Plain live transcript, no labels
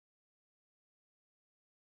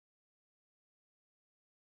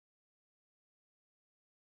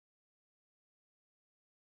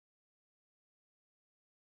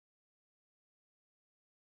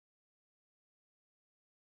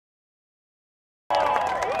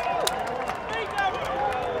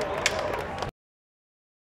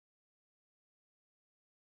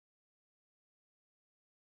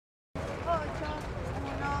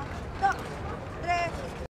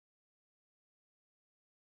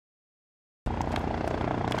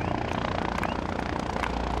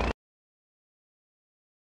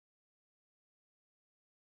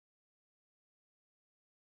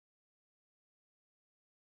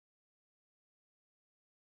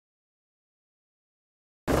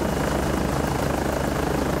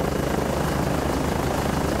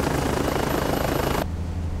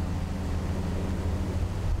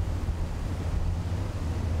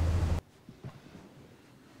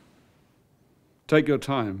Take your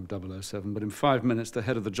time, 007, but in 5 minutes the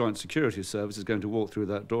head of the Joint Security Service is going to walk through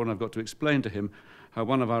that door, and I've got to explain to him how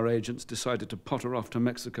one of our agents decided to potter off to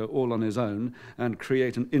Mexico all on his own and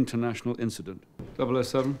create an international incident.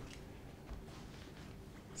 007?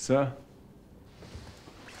 Sir?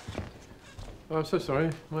 Oh, I'm so sorry.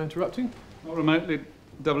 Am I interrupting? Not remotely.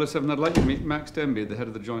 007, I'd like you to meet Max Denby, the head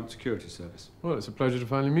of the Joint Security Service. Well, it's a pleasure to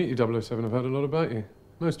finally meet you, 007. I've heard a lot about you.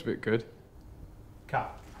 Most of it good.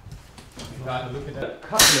 Cut. Right, look at that. A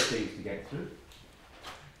couple of things to get through.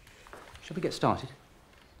 Shall we get started?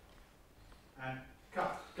 And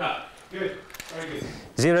cut. Cut. Good. Very good.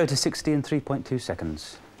 0 to 60 in 3.2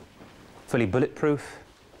 seconds. Fully bulletproof.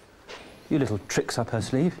 You little tricks up her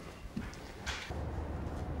sleeve.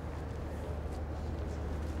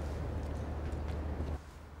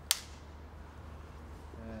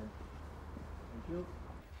 Thank you.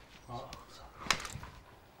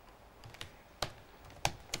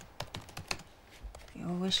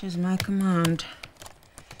 Your wish is my command.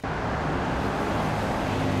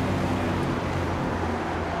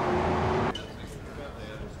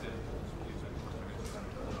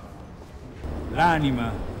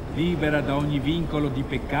 L'anima, libera da ogni vincolo di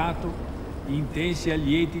peccato, intensi e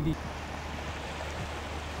lieti di...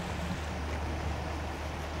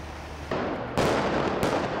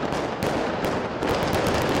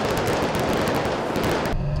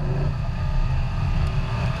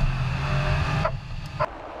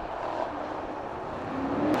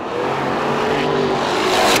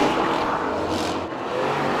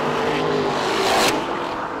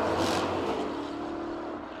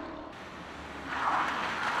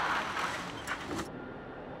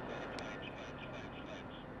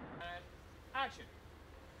 Action.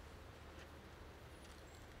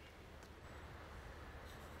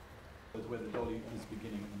 Where the dolly is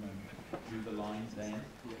beginning at the moment. Do the lines then,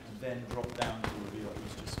 and then drop down to reveal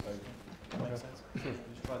who's just spoken. That makes sense? Sure.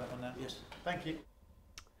 Just try that one now? Yes. Thank you.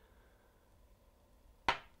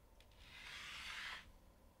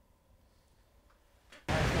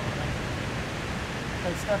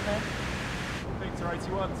 Okay, step in. Victor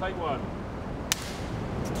 81, take one.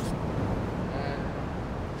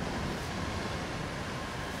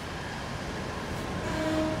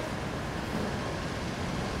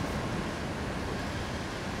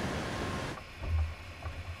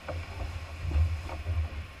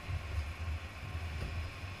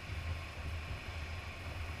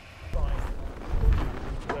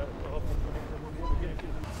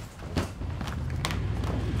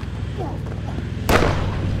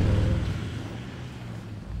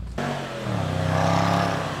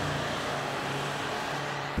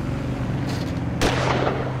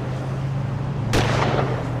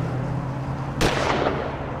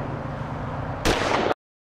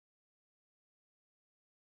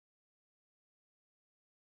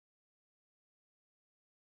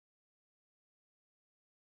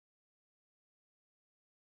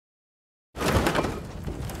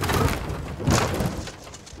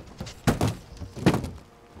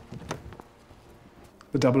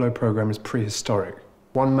 The 00 program is prehistoric.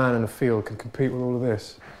 One man in a field can compete with all of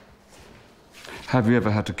this. Have you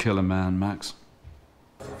ever had to kill a man, Max?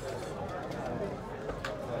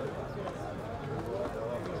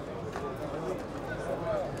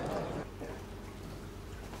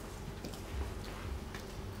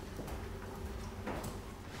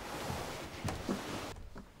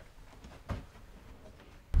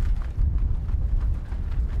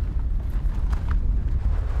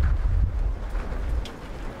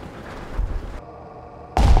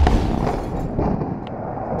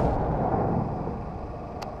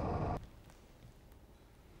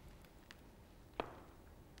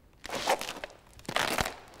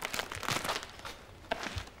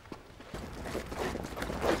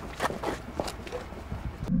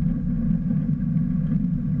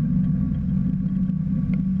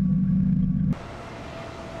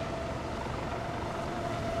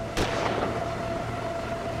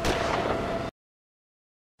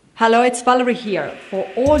 Hello, it's Valerie here. For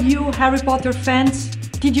all you Harry Potter fans,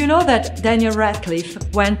 did you know that Daniel Radcliffe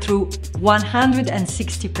went through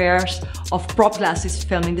 160 pairs of prop glasses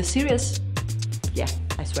filming the series? Yeah,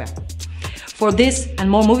 I swear. For this and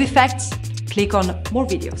more movie facts, click on more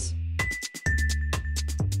videos.